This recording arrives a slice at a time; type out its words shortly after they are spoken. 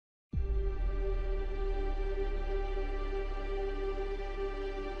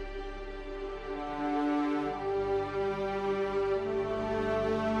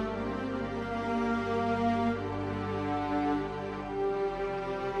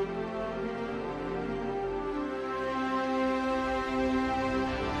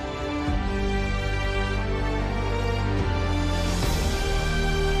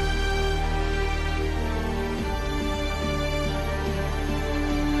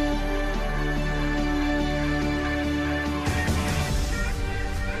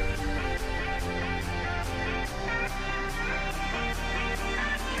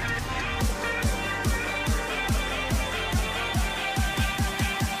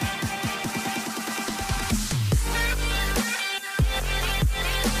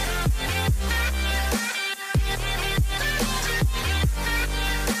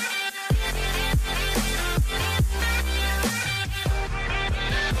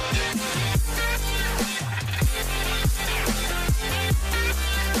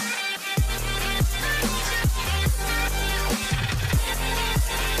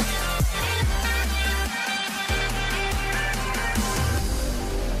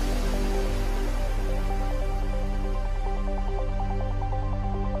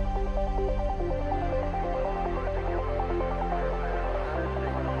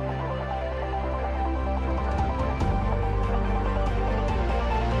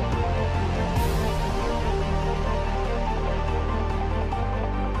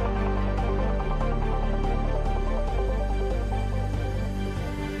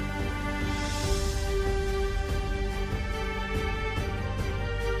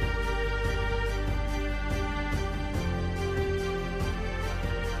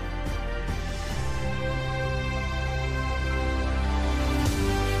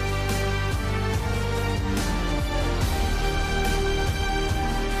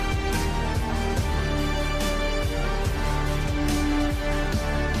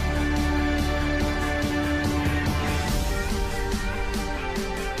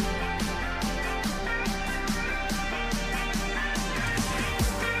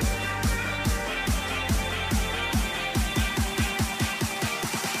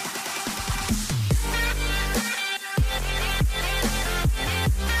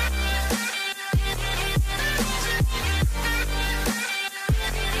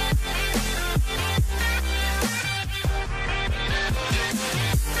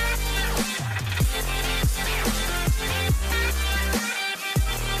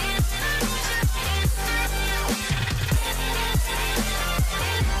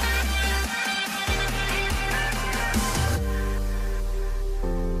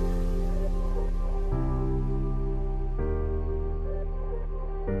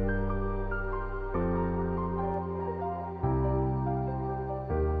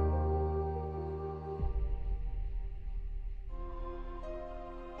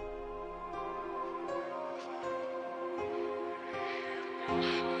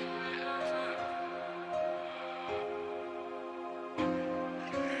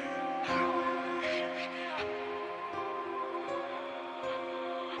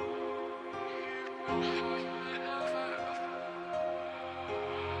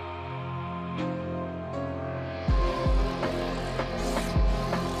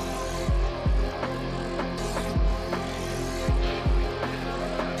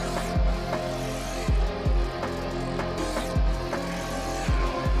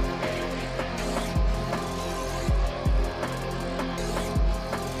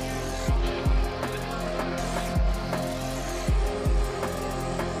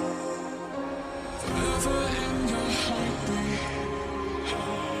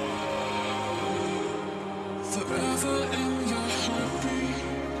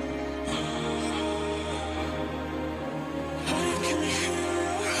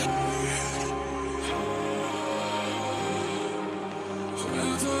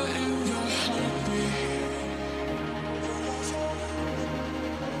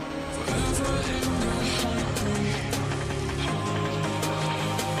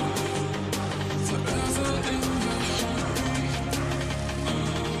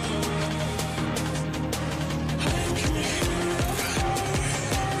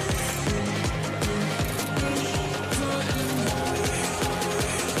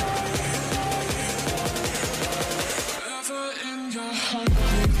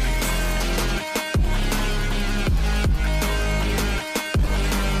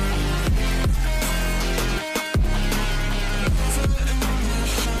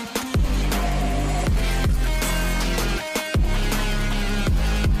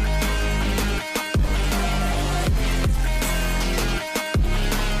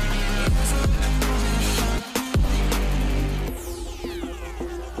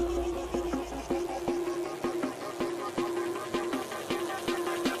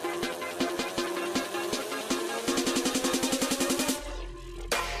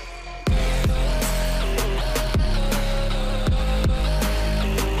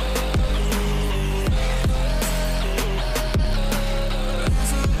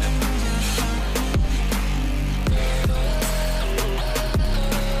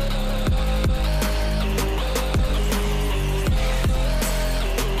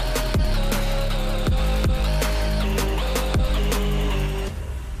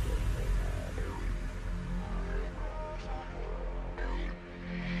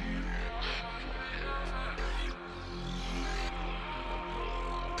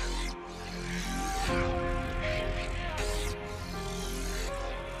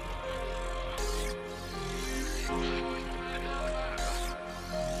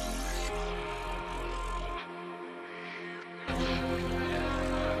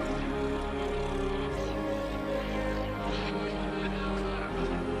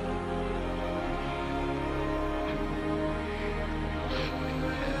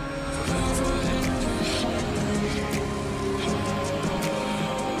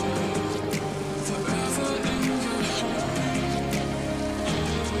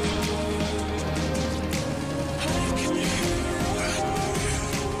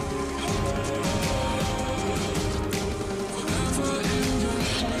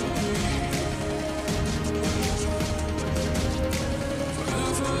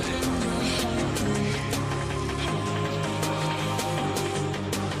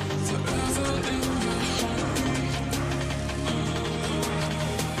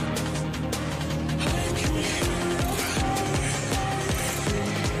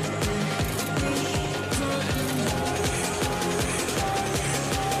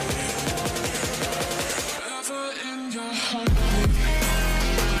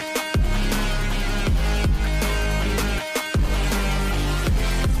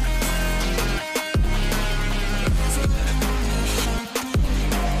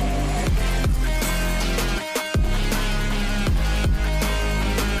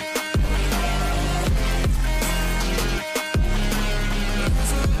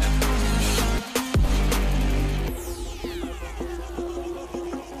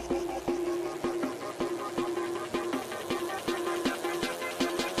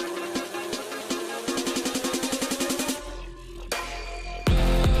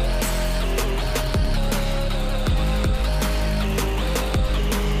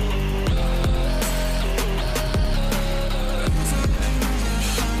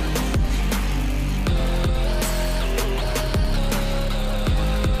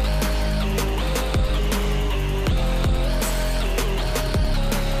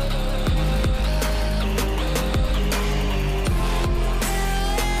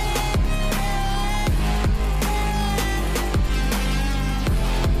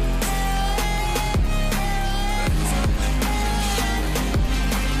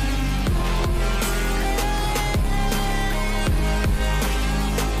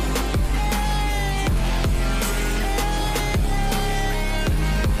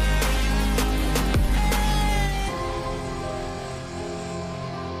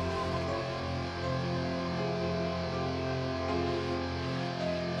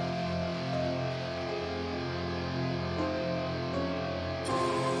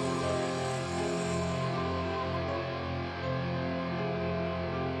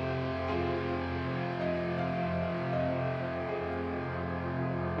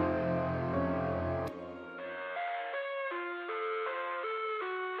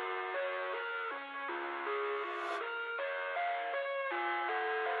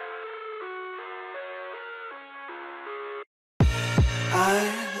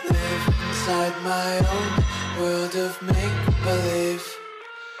inside my own world of make-believe.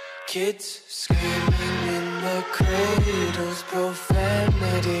 Kids screaming in the cradles,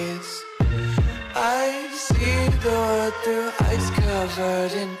 profanities. I see the world through eyes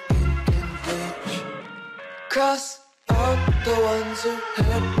covered in ink and bleach. Cross out the ones who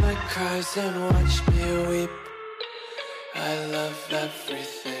heard my cries and watched me weep. I love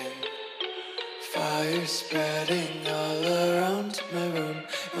everything. Fire spreading all around my room.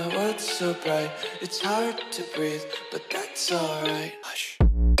 My world's so bright, it's hard to breathe, but that's alright. Hush.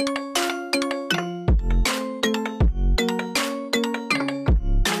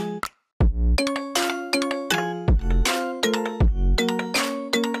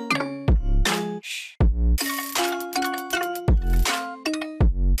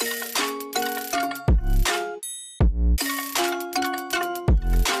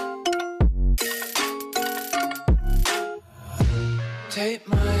 Take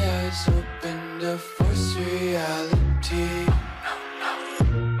my eyes open to force reality.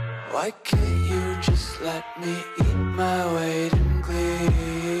 Why can't you just let me eat my weight in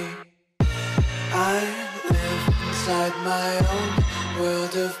glee? I live inside my own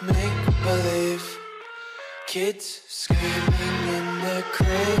world of make-believe. Kids screaming in their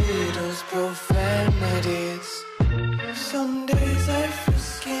cradles, profanities. Some days I feel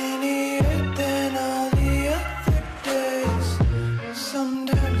skinnier than all the other days.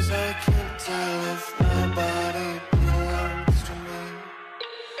 Sometimes I can't tell if my body belongs to me.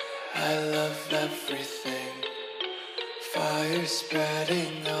 I love everything. Fire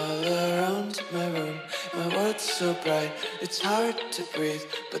spreading all around my room. My world's so bright, it's hard to breathe,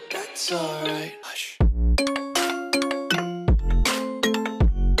 but that's alright. Hush.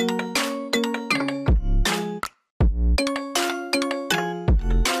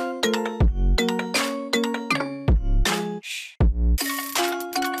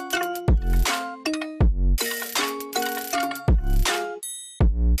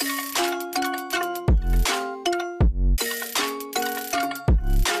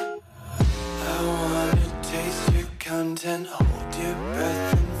 Content, hold your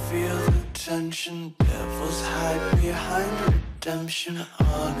breath and feel the tension. Devils hide behind redemption.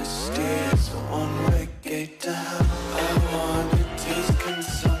 Honesty is a one-way gate to hell. I wanna taste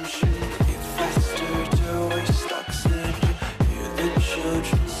consumption. Breathe faster to waste oxygen. Hear the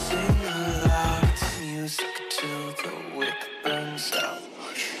children sing aloud. It's music till the wick burns out.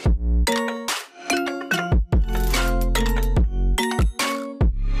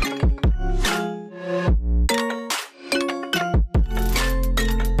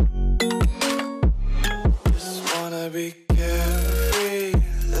 Be carefree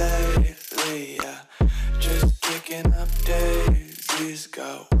lately, yeah. Just kicking up daisies.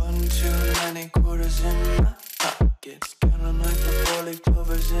 Got one too many quarters in my pockets. Count 'em like the four-leaf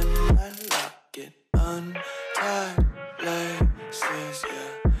clovers in my locket. Untied laces,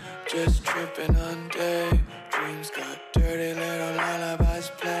 yeah. Just tripping on daydreams. Got dirty little lullabies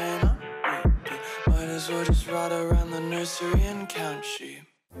playing on repeat. Might as well just ride around the nursery and count sheep.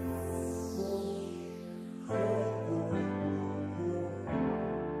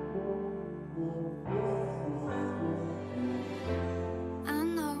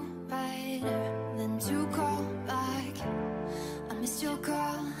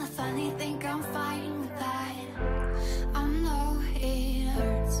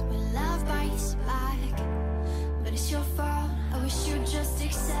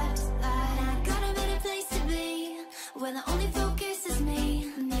 Where the only focus is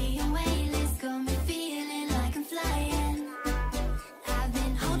me, and weightless got me feeling like I'm flying. I've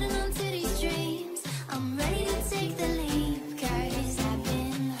been holding on to these dreams, I'm ready to take the leap, 'cause I've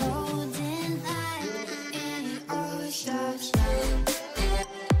been holding on in all stars.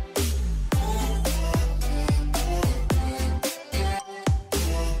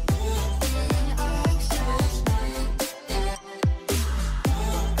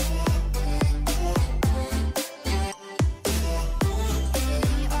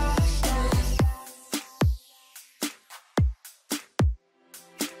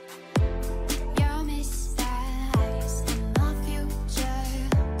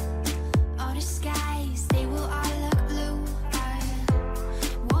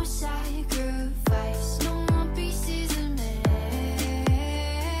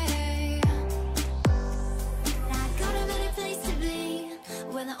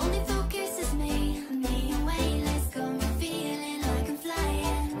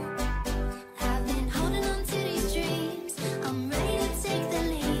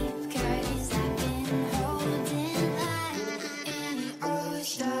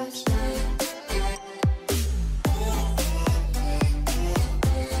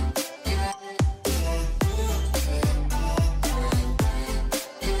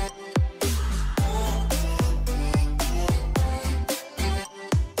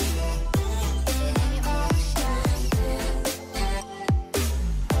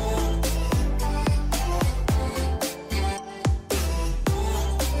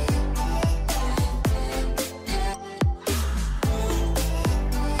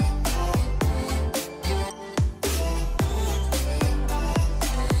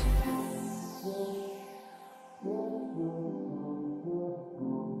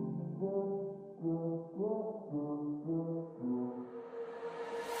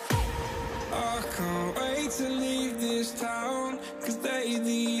 can't wait to leave this town, 'cause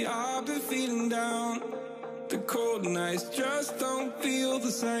lately I've been feeling down. The cold nights just don't feel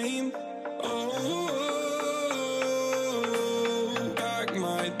the same. Oh, like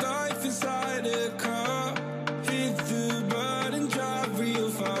my life inside a car, hit the button, drive real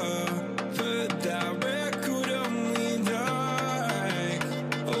far. Put that record on me like,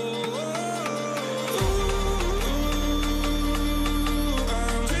 oh,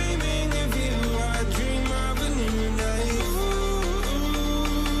 I'm dreaming of you, I dream of a new night.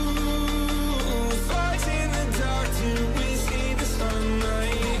 Fight in the dark till we see the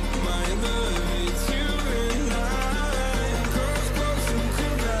sunlight. My love, it's you and I. Close, close and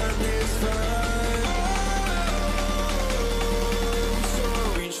could ride this fire. So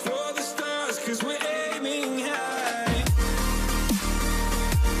reach for the stars, 'cause we're aiming high.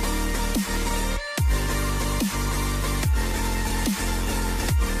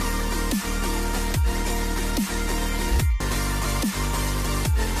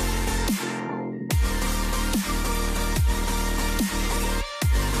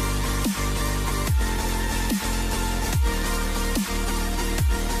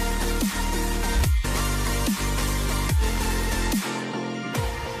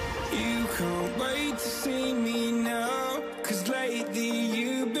 You can't wait to see me now, 'cause lately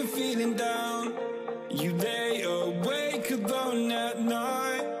you've been feeling down. You lay awake alone at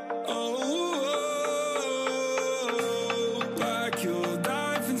night. Oh, like your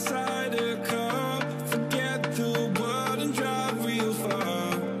life inside a car. Forget the world and drive real far.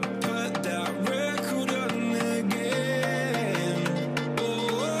 Put that record on again.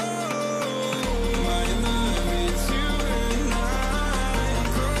 Oh, my love, it's you and I.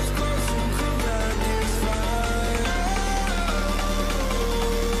 Close, close and could ride this fire.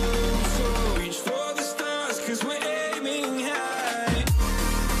 So reach for the stars, 'cause we're aiming high.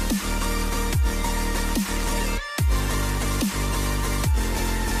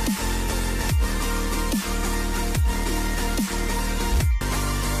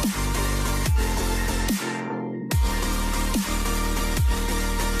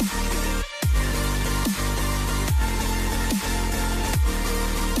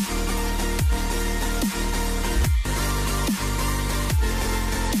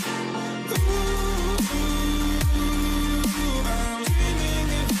 I'm dreaming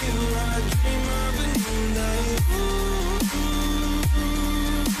of you, I dream of a new night.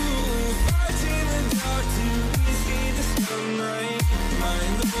 Fight in the dark till we see the sunlight. My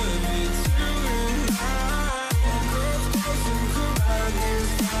love, it's you and I. Close, close and could ride this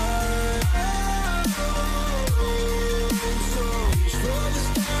fire. So reach for the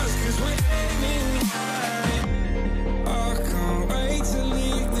stars, 'cause we're aiming high. I can't wait to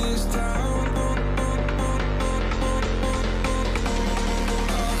leave this town.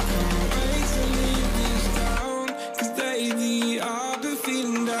 I can't wait to leave this town, 'cause lately I've been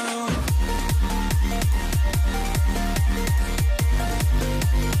feeling down.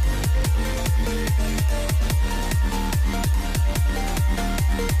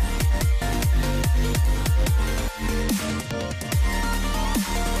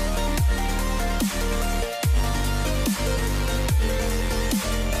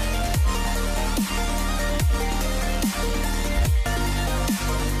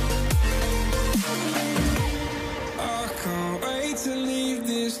 I can't wait to leave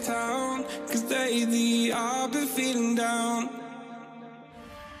this town, 'cause lately I've been feeling down.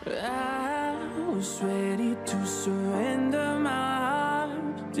 I was ready to surrender my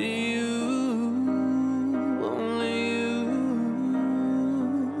heart to you, only you.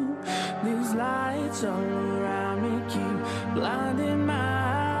 These lights all around me keep blinding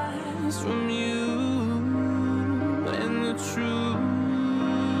my eyes from you and the truth.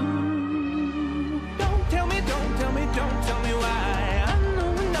 Don't tell me, don't tell me, don't tell me why. I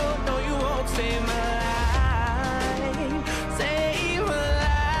know, no, you won't save my life, save my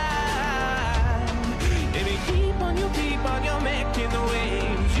life. If you keep on your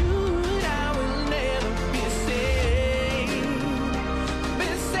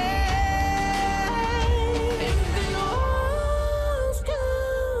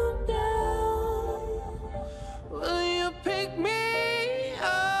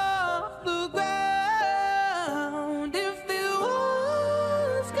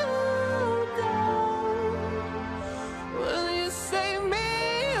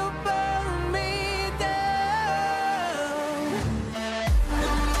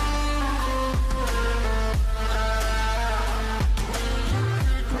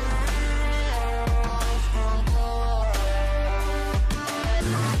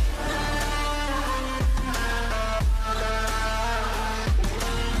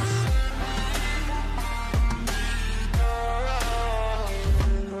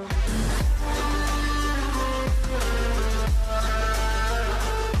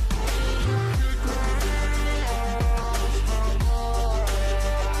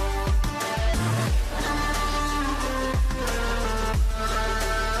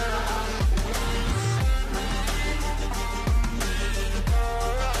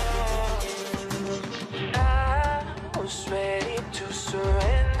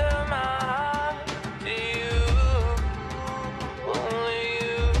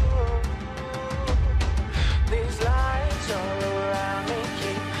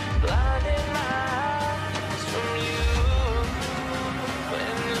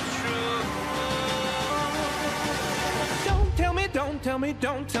me,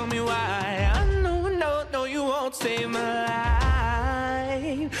 don't tell me why. I know, no, no, you won't save my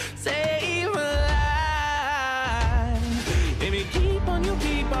life. Save my life. Baby, keep on, you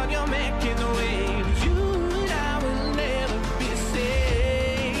you're making the waves. You and I will never be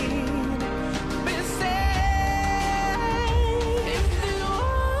safe. Be safe. If the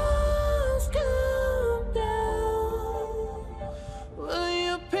walls come down, will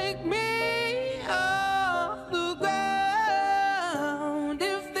you pick me off the ground?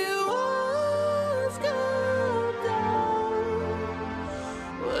 If the walls come down,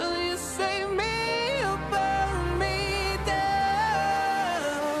 will you save me or burn me down?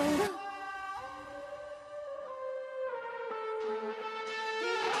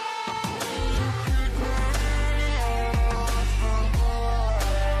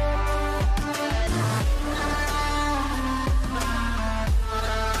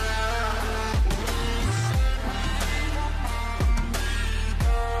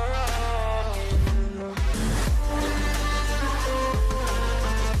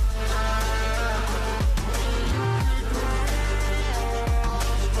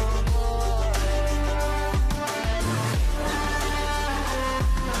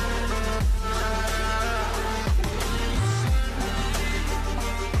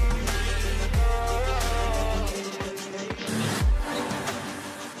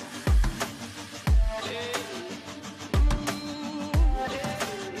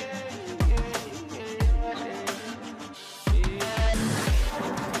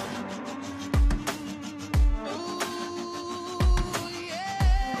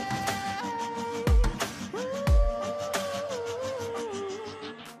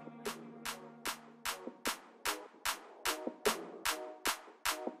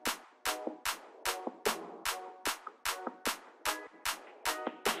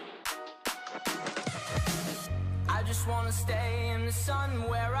 I just wanna stay in the sun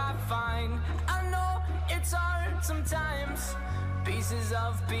where I find. I know it's hard sometimes. Pieces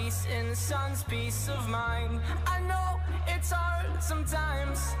of peace in the sun's peace of mind. I know it's hard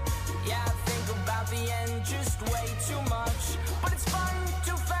sometimes. Yeah, I think about the end just way too much. But it's fun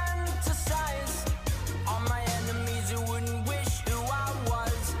to fantasize on my enemies who wouldn't wish who I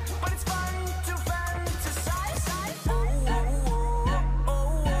was. But it's fun to fantasize. Oh, oh, oh,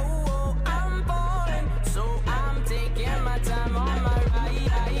 oh, oh, oh, I'm falling, so I'm taking my time on my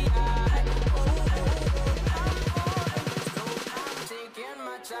ride. Oh, oh, oh, I'm falling, so I'm taking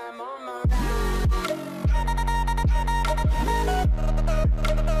my time on my ride.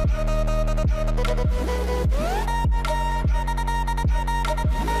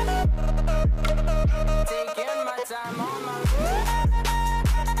 Taking my time on my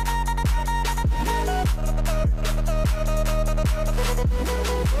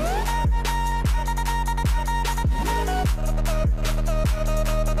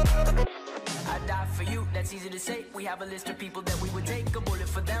I die for you, that's easy to say. We have a list of people that we would take. A bullet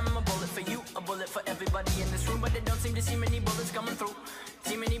for them, a bullet for you, a bullet for everybody in this room. But they don't seem to see many bullets coming through.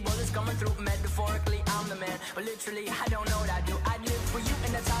 See many bullets coming through. Metaphorically, I'm the man, but literally, I don't know what I do. I live for you,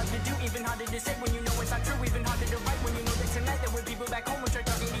 and that's hard to do. Even harder to say when you know it's not true. Even harder to write when you know that tonight there were people back home who tried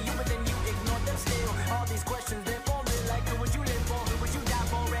talking to you, but then you ignore them still. All these questions, they're forming like, who would you live for? Who would you die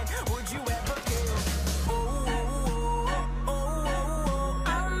for? And would you ever kill? Oh, oh, oh, oh, oh, oh,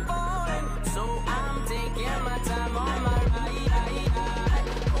 I'm falling, so I'm taking my time on my ride. Oh,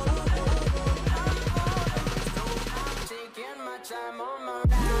 oh, oh, I'm falling, so I'm taking my time on my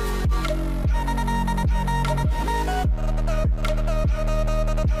ride.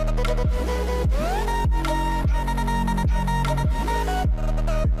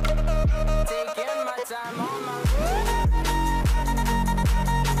 Taking my time on my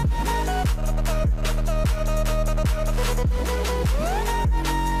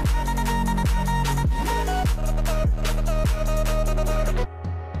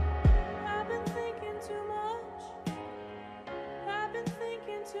I've been thinking too much. I've been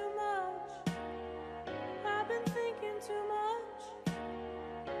thinking too much. I've been thinking too much.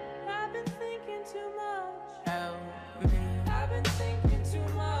 I've been thinking too much.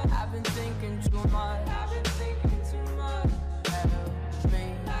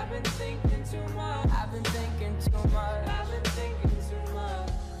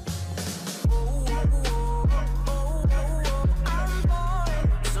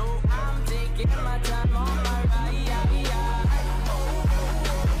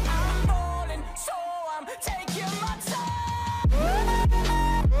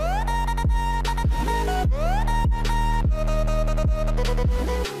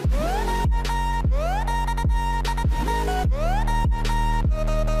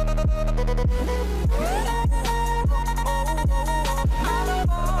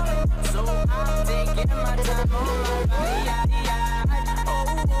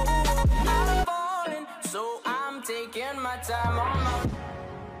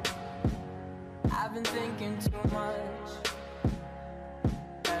 too much.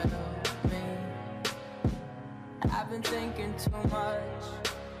 Help me. I've been thinking too much.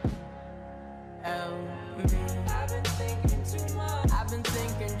 Help me. I've been thinking too much. I've been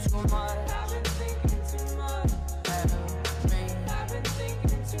thinking too much. I've been thinking too much. Help me. I've been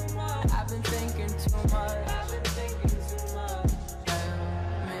thinking too much. I've been thinking too much. I've been thinking too much. Help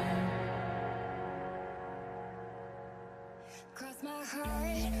me. Cross my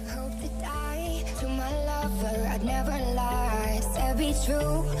heart, hope to die. To my lover, I'd never lie. Said be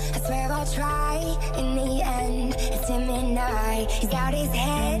true, I swear I'll try. In the end, it's him and I. He's out his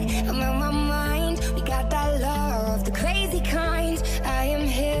head, I'm on my mind. We got that love, the crazy kind. I am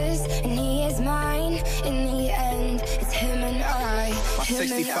his, and he is mine. In the end, it's him and I. My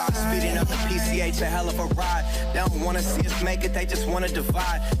 65 speeding up the PCH, a hell of a ride. They don't wanna see us make it, they just wanna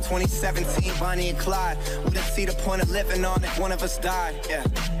divide. 2017, Bonnie and Clyde. Wouldn't see the point of living on if one of us died. Yeah,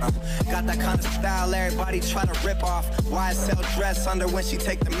 got that kind of style everybody try to rip off. YSL dress under when she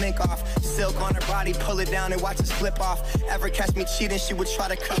take the mink off. Silk on her body, pull it down and watch it slip off. Ever catch me cheating, she would try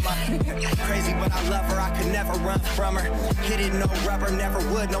to come up. Crazy, but I love her, I could never run from her. Hit it, no rubber, never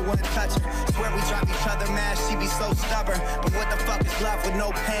would, no one touch her. Swear we drive each other mad, she be so stubborn. But what the fuck is love with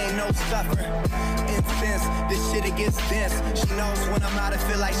no pain, no suffer? Incense, this shit it gets dense. She knows when I'm out, I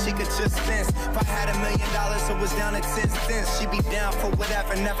feel like she could just sense. If I had $1 million, it was down to 10 cents. She be down for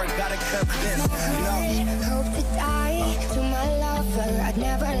whatever, never gotta convince. No. Hope to die. To my lover, I'd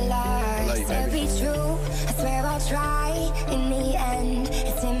never lie. Said be true, I swear I'll try. In the end,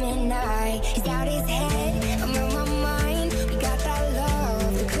 it's him and I. He's out his head, I'm on my mind. We got that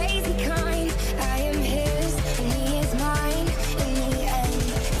love, the crazy kind. I am his, and he is mine. In the end,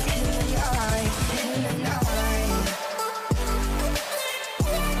 it's him and I. Him and I.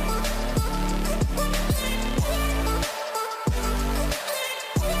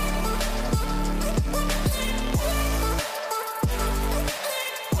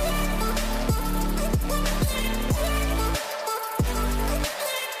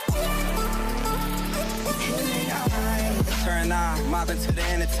 Mobbing to the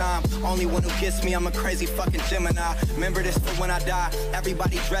end of time. Only one who gets me, I'm a crazy fucking Gemini. Remember this for when I die.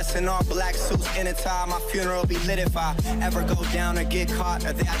 Everybody dressed in all black suits in a tie. My funeral be lit if I ever go down or get caught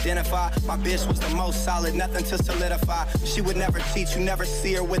or they identify. My bitch was the most solid, nothing to solidify. She would never cheat, you never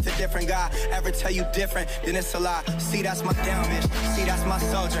see her with a different guy. Ever tell you different, then it's a lie. See, that's my down bitch. See, that's my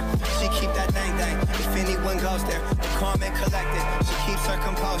soldier. She keep that thing. If anyone goes there, calm and collected. She keeps her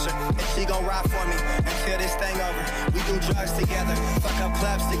composure, and she gon' ride for me until this thing over. We do drugs together, fuck up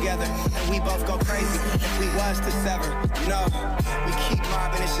clubs together, and we both go crazy if we was to sever. No, we keep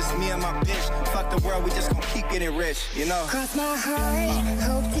mobbing, it's just me and my bitch. Fuck the world, we just gon' keep getting rich, you know. Cross my heart,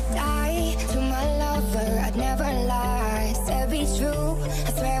 hope to die. To my lover, I'd never lie. Said be true,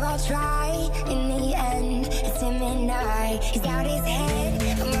 I swear I'll try. In the end, it's him and I. He's out his head,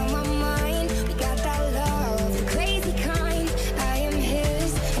 I'm on my mind. We got that love, the crazy kind. I am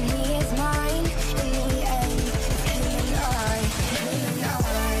his, and he is mine. In the end, it's him and I. Him and I.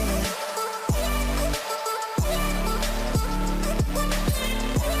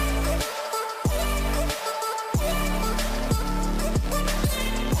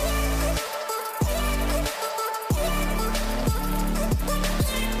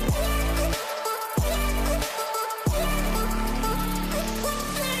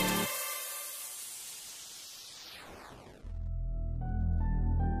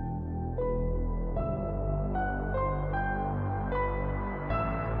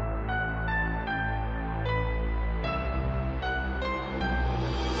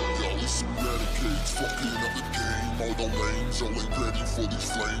 Fucking up the game, all the lanes, all ain't ready for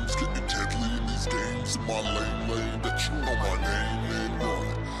these flames. Getting deadly in these games, in my lane, but you know my name, and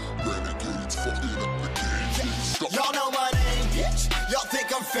renegades fucking up the game. Y'all know my name, bitch. Y'all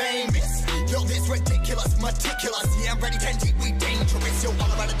think I'm famous. Yo, this ridiculous, meticulous. Yeah, I'm ready, 10 deep, we dangerous. Yo,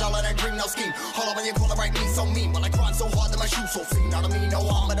 all about $1, that dream, no scheme. Hollow when you call it right, me so mean. When I grind so hard that my shoes so clean. I don't mean no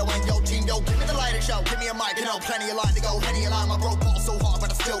harm, I don't win your team. Yo, give me the lighter show, give me a mic, you know, plenty of line to go. Any line, my bro ball so hard, but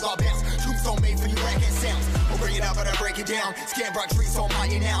I still got bounce. Tombstone made for you, wrecking sounds. We'll bring it up, but I break it down. Scambrock trees on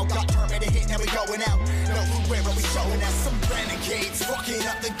my now. Got turn ready to hit, now we going out. No food, where are we showing us? Some renegades, fucking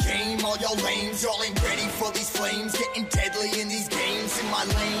up the game. All y'all lames, y'all ain't ready for these flames. Getting deadly in these games. In my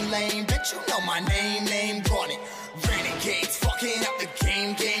lane, bitch, you know my name, drawn it. Renegades, fucking up the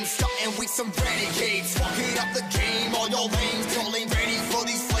game, starting with some renegades. Fucking up the game, all y'all lames, y'all ain't ready for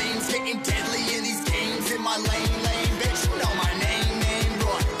these flames. Getting deadly in these games. In my lane, bitch, you know my name,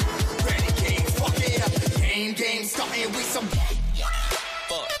 drawn it. Renegades, fucking up the game, starting with some.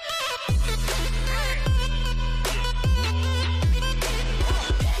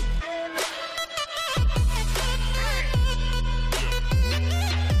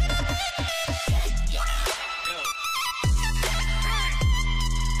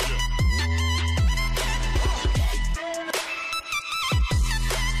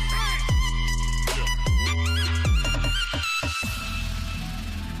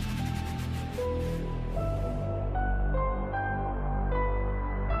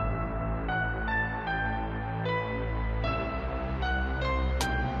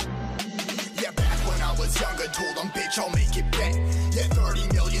 was younger, told them, bitch, I'll make it back. Yeah,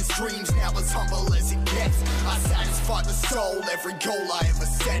 30 million streams, now as humble as it gets. I satisfy the soul, every goal I ever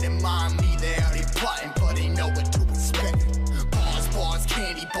set in mind. Me, they out here plotting, but they know what to expect. Bars,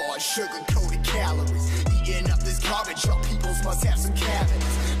 candy bars, sugar-coated calories. Eating up this garbage, y'all peoples must have some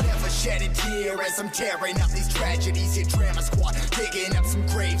cabinets. Never shed a tear as I'm tearing up these tragedies. Your drama squad, digging up some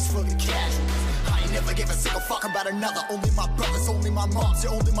graves for the casualties. I ain't never give a single fuck about another. Only my brothers, only my moms,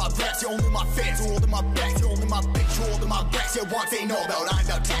 you're only my raps, you're only my fans, you're holding my back, you're only my bitch, you're holding my backs. Your wants ain't know about, I'm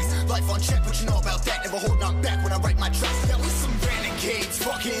about tax. Life on check, but you know about that. Never holding on back when I write my tracks. Yeah, we some renegades,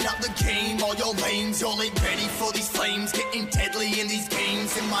 fucking up the game. All your lames, y'all ain't ready for these flames. Getting deadly in these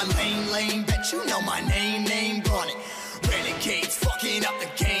games. In my lane, bet you know my name, run it. Renegades, fucking up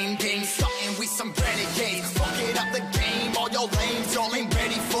the game, something, we some renegades, fucking up the game. All your lames, y'all ain't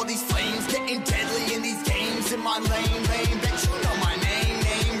ready for these flames. Getting deadly in these games. In my lane, bet you know my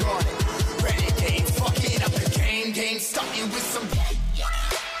name, run it. Renegades, fucking up the game, something with some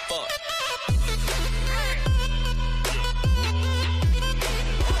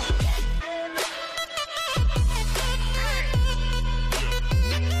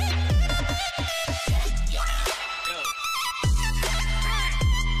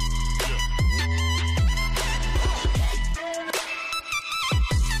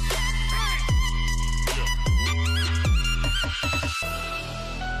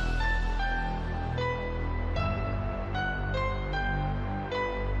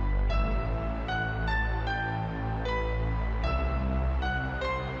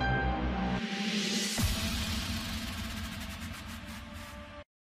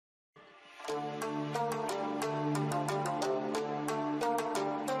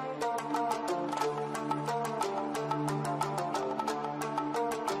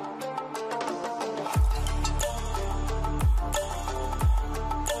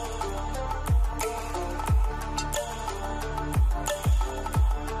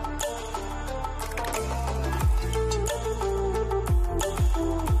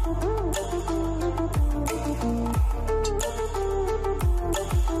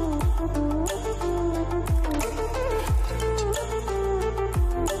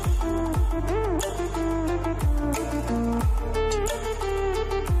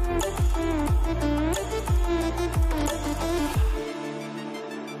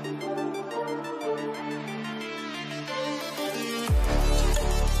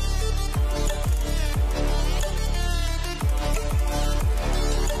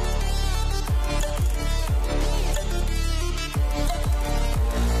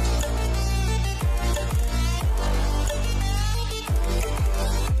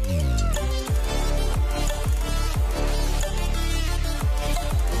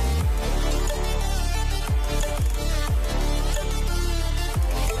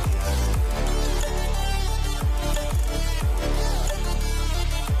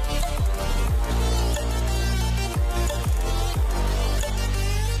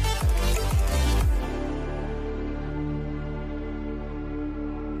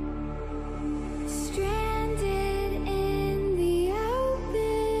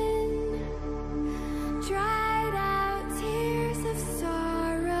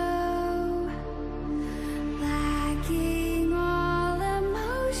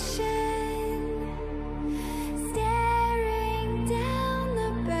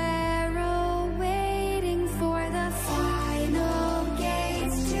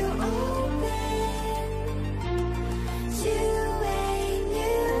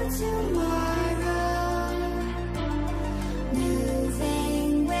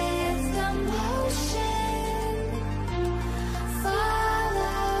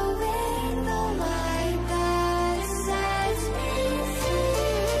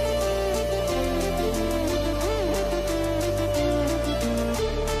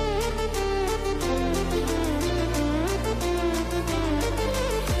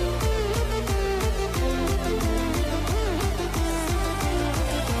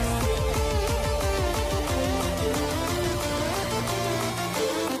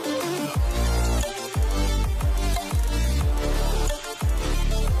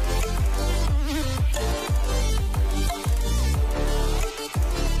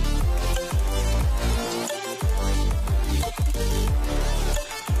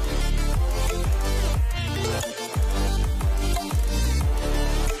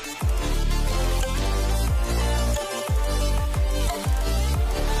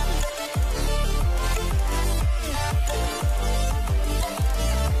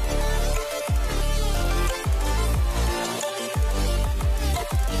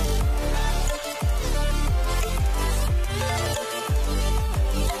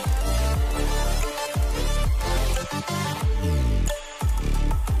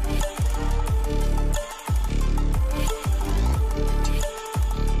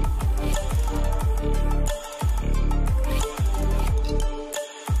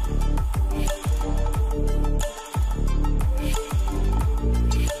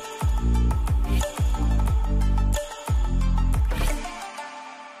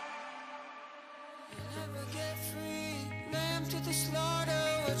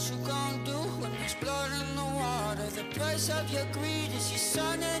what you gon' do when there's blood in the water? The price of your greed is your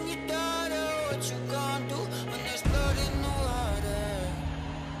son and your daughter. What you gon' do when there's blood in the water?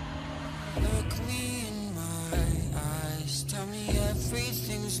 Look me in my eyes, tell me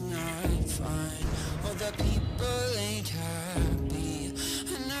everything's not fine. All the people ain't happy,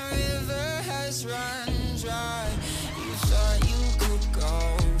 and the river has run dry. You thought you could go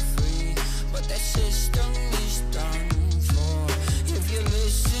free, but that system is done for. If you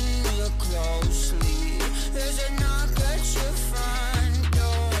listen real closely, there's a knock at your front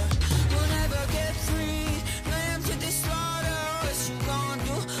door. You'll never get free, lamb to the slaughter. What you gon'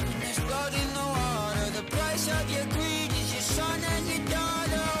 do when there's blood in the water? The price of your greed is your son and your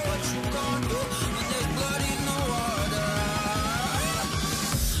daughter. What you gon' do when there's blood in the water?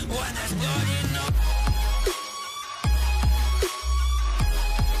 When there's blood in the water.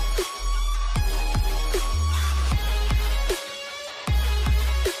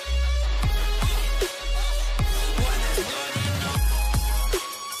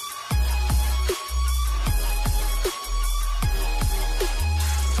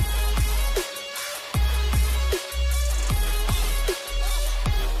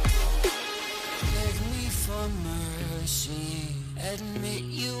 Admit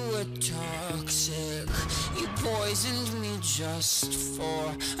you were toxic. You poisoned me just for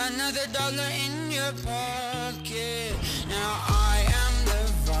another dollar in your pocket. Now I am the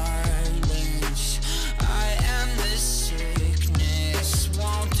violence, I am the sickness.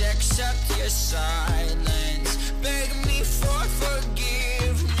 Won't accept your silence. Beg me for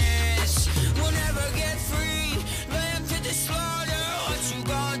forgiveness. We'll never get free, lamb to the slaughter. What you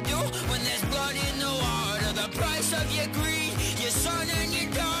gonna do when there's blood in the water? The price of your greed, your son and your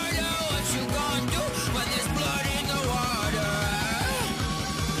daughter. What you gonna do when there's blood in the water?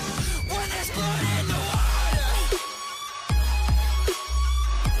 When there's blood in the water.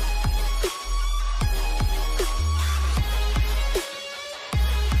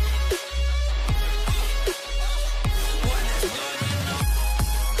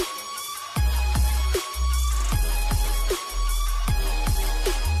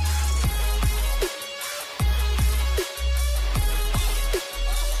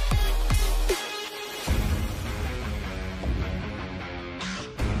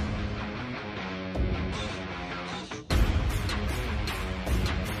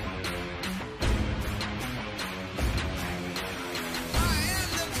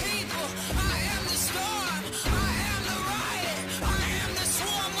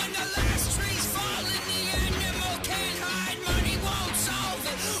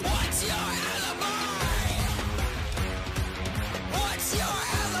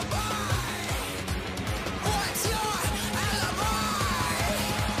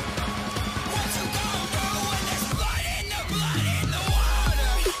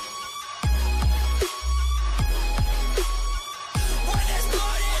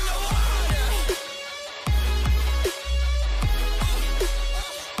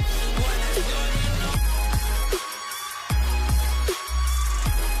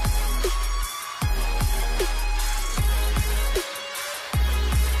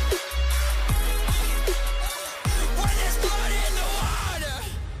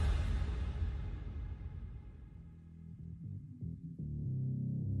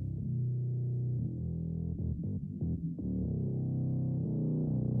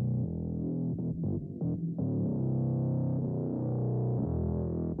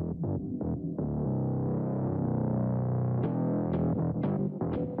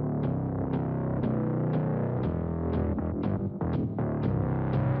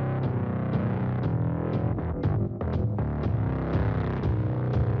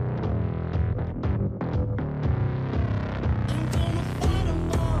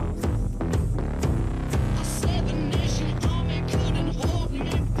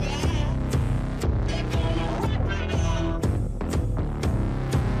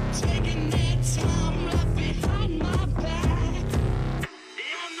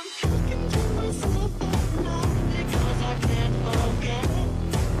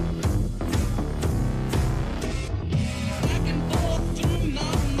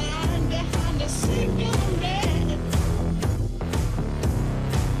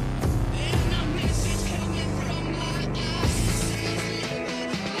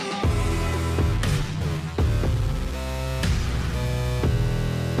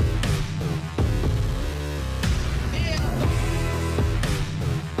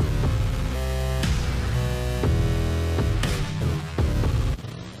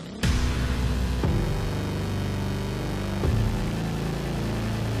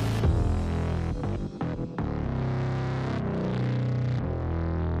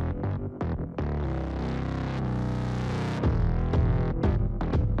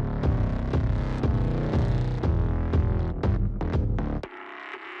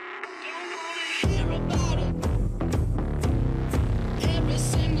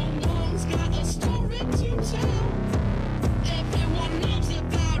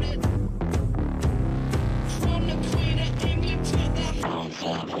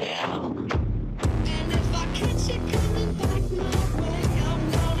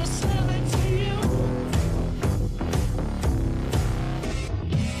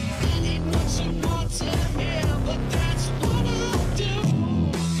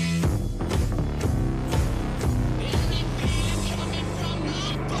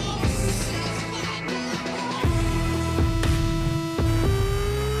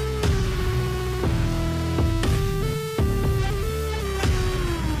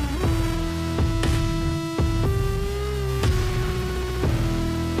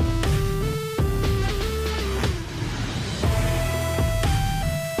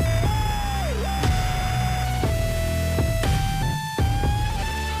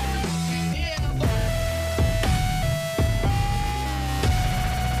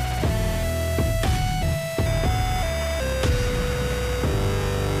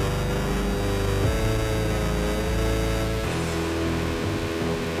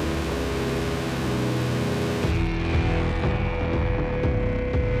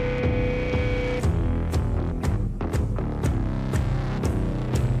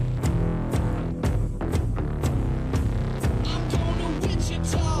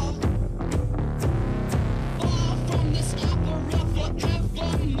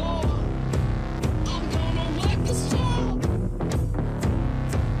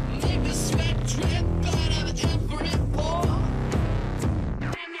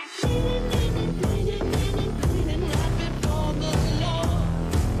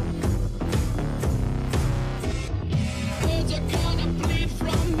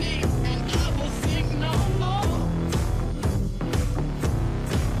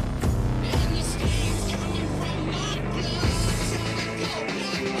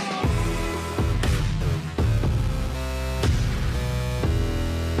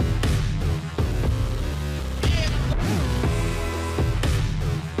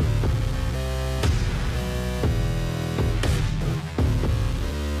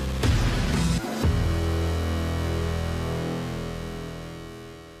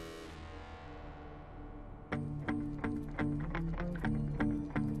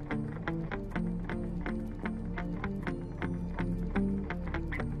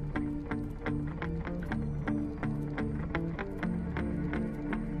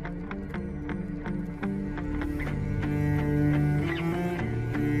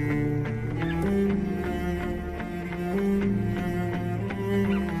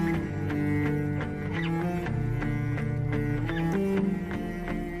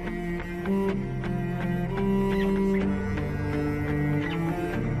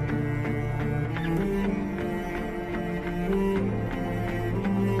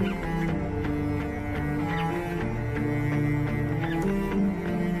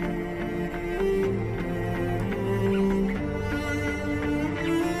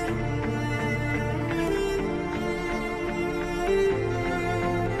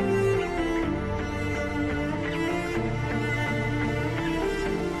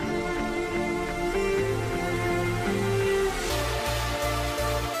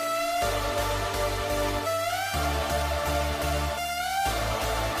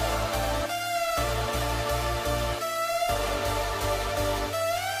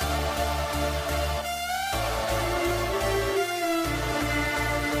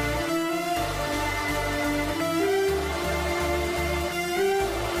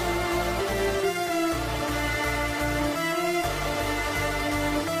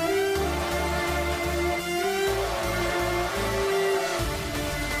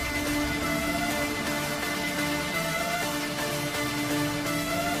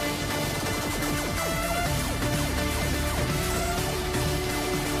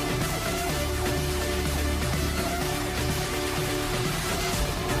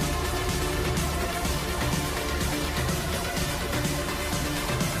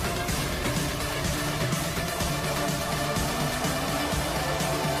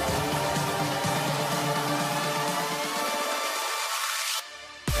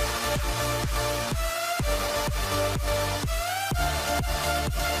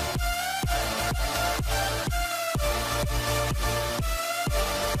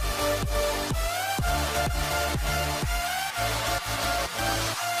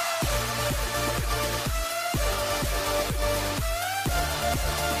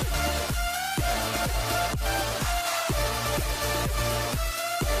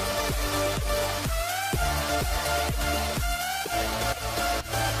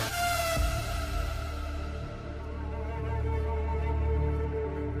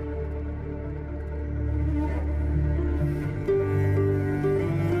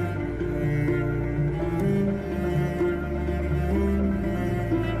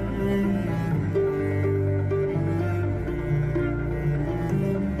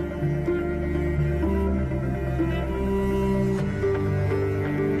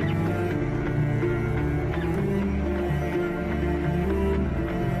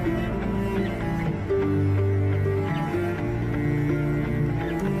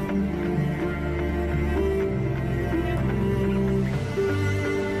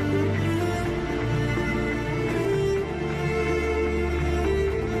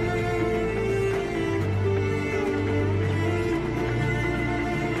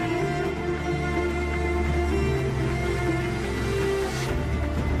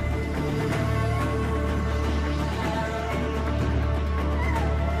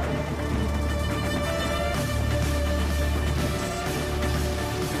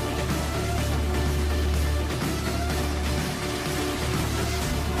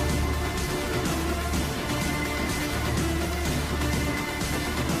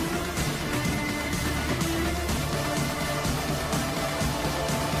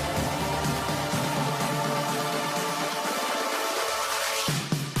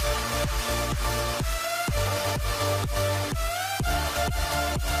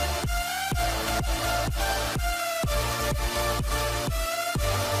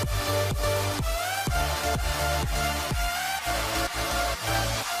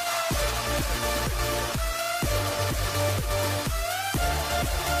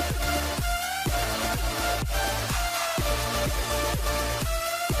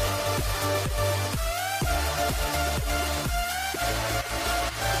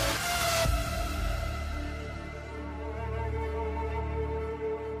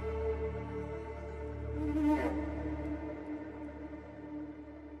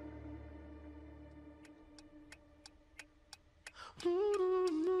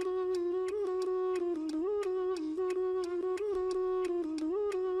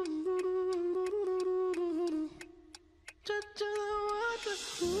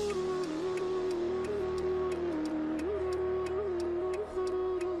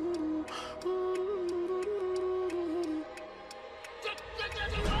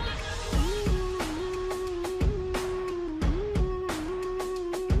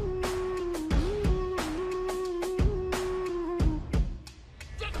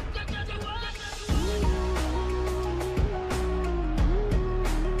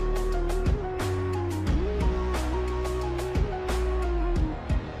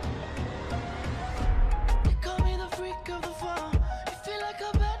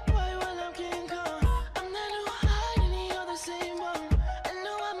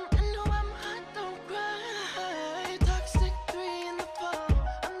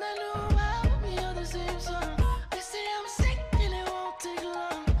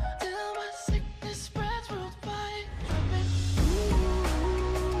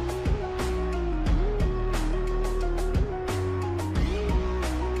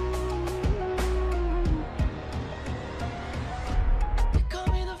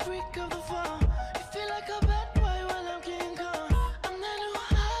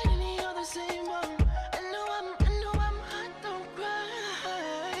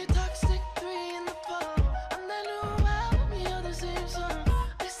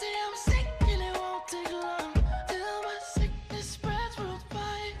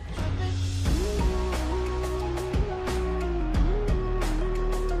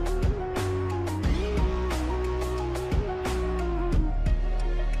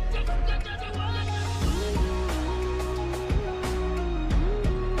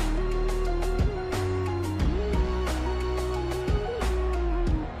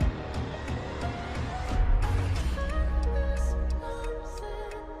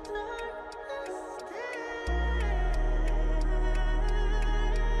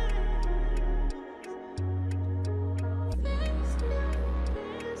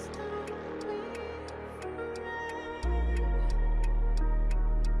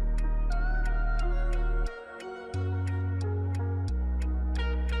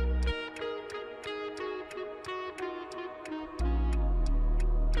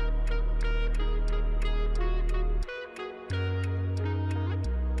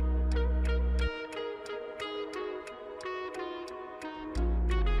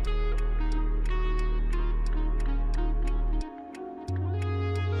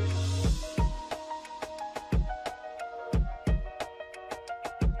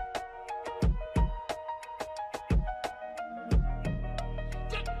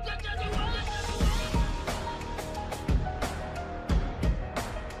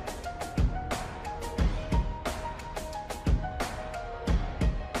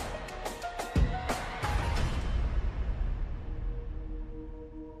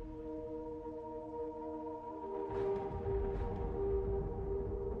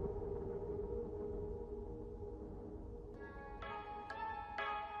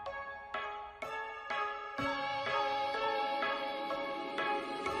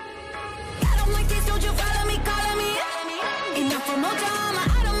 Won't you follow me, calling me? Enough for more drama.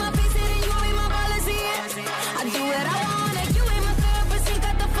 Out of my face, and you ain't my policy. I do what I want, and you ain't my therapist. Ain't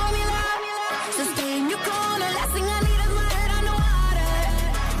got the formula. So stay in your corner. Last thing I need is my head on the water.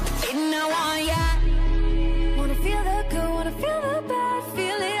 Didn't I want ya? Wanna feel the good, wanna feel the bad,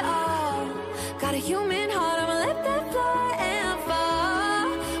 feel it all. Got a human heart, I'ma let that fly and fall.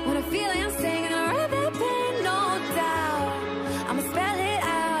 Wanna feel it, I'm singing, I read that pain, no doubt. I'ma spell it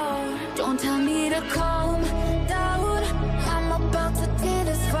out. Don't tell me to calm down. I'm about to tear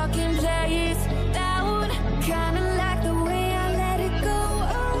this fucking place down. Kinda like the way I let it go.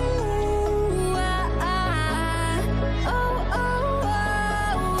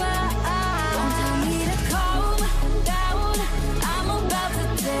 Don't tell me to calm down. I'm about to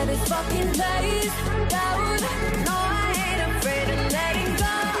tear this fucking place down. No, I ain't afraid of letting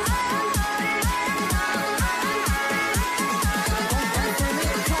go. Don't tell me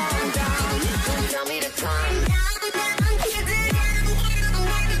to calm down. Don't tell me to calm down.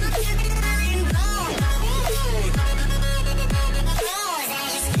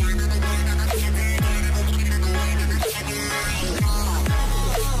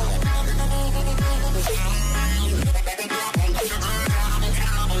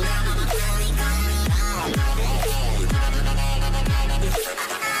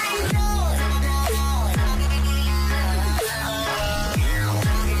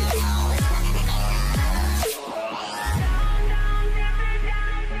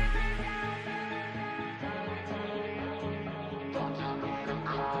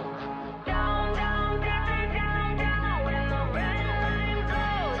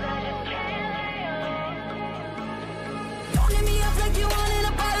 Don't hit me up like you want an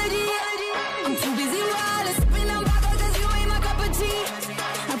apology. I'm too busy riding, sipping on vodka 'cause you ain't my cup of tea.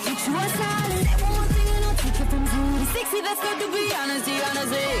 I put you on silent, say one more thing and I'll take it from 0 to 60. That's good to be honest,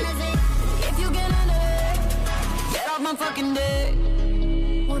 honestly. If you get under it, get off my fucking dick.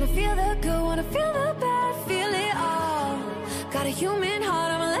 Wanna feel the good, wanna feel the bad, feel it all. Got a human heart,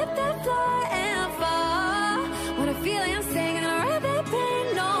 I'ma let that fly and fall. Wanna feel it, I'm singing, I read that pain,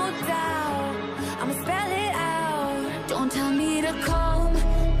 no doubt. I'ma spell it out. Don't tell me to calm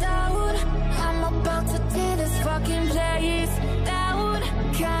down. I'm about to tear this fucking place down.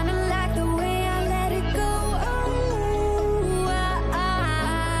 Kinda like the way I let it go.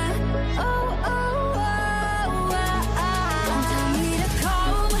 Don't tell me to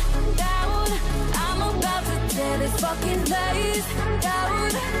calm down. I'm about to tear this fucking place down.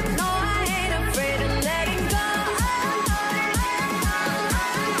 No, I ain't afraid of letting go.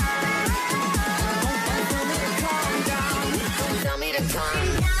 Don't tell me to calm down. Don't tell me to calm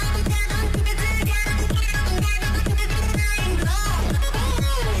down.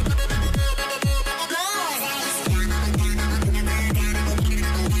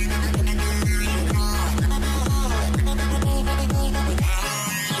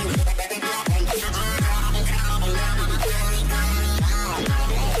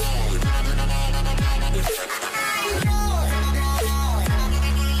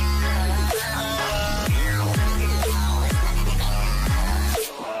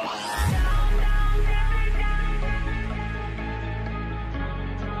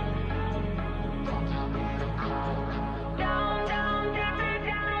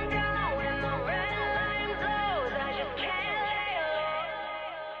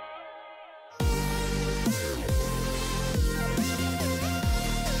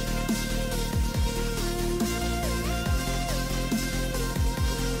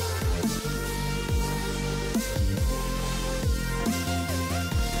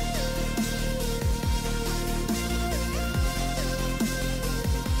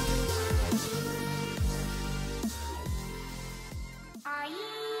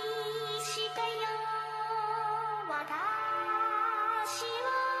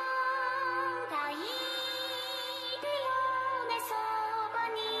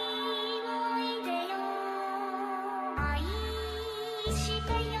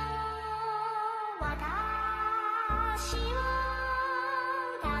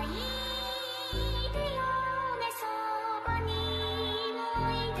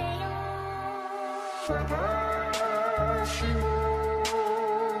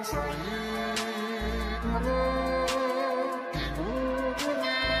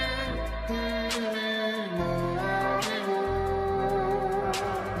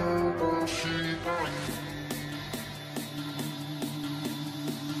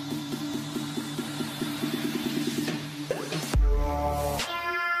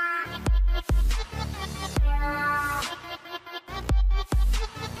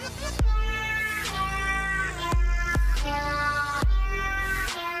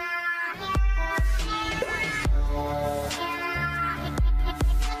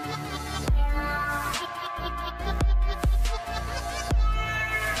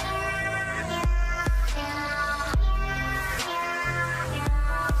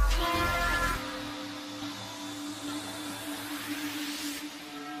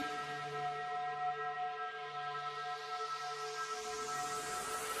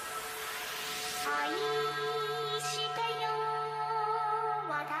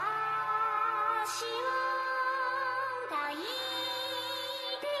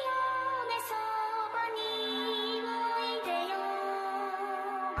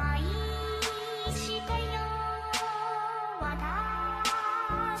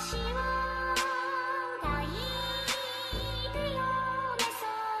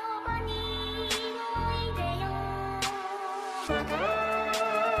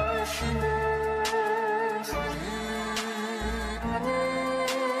 Tonight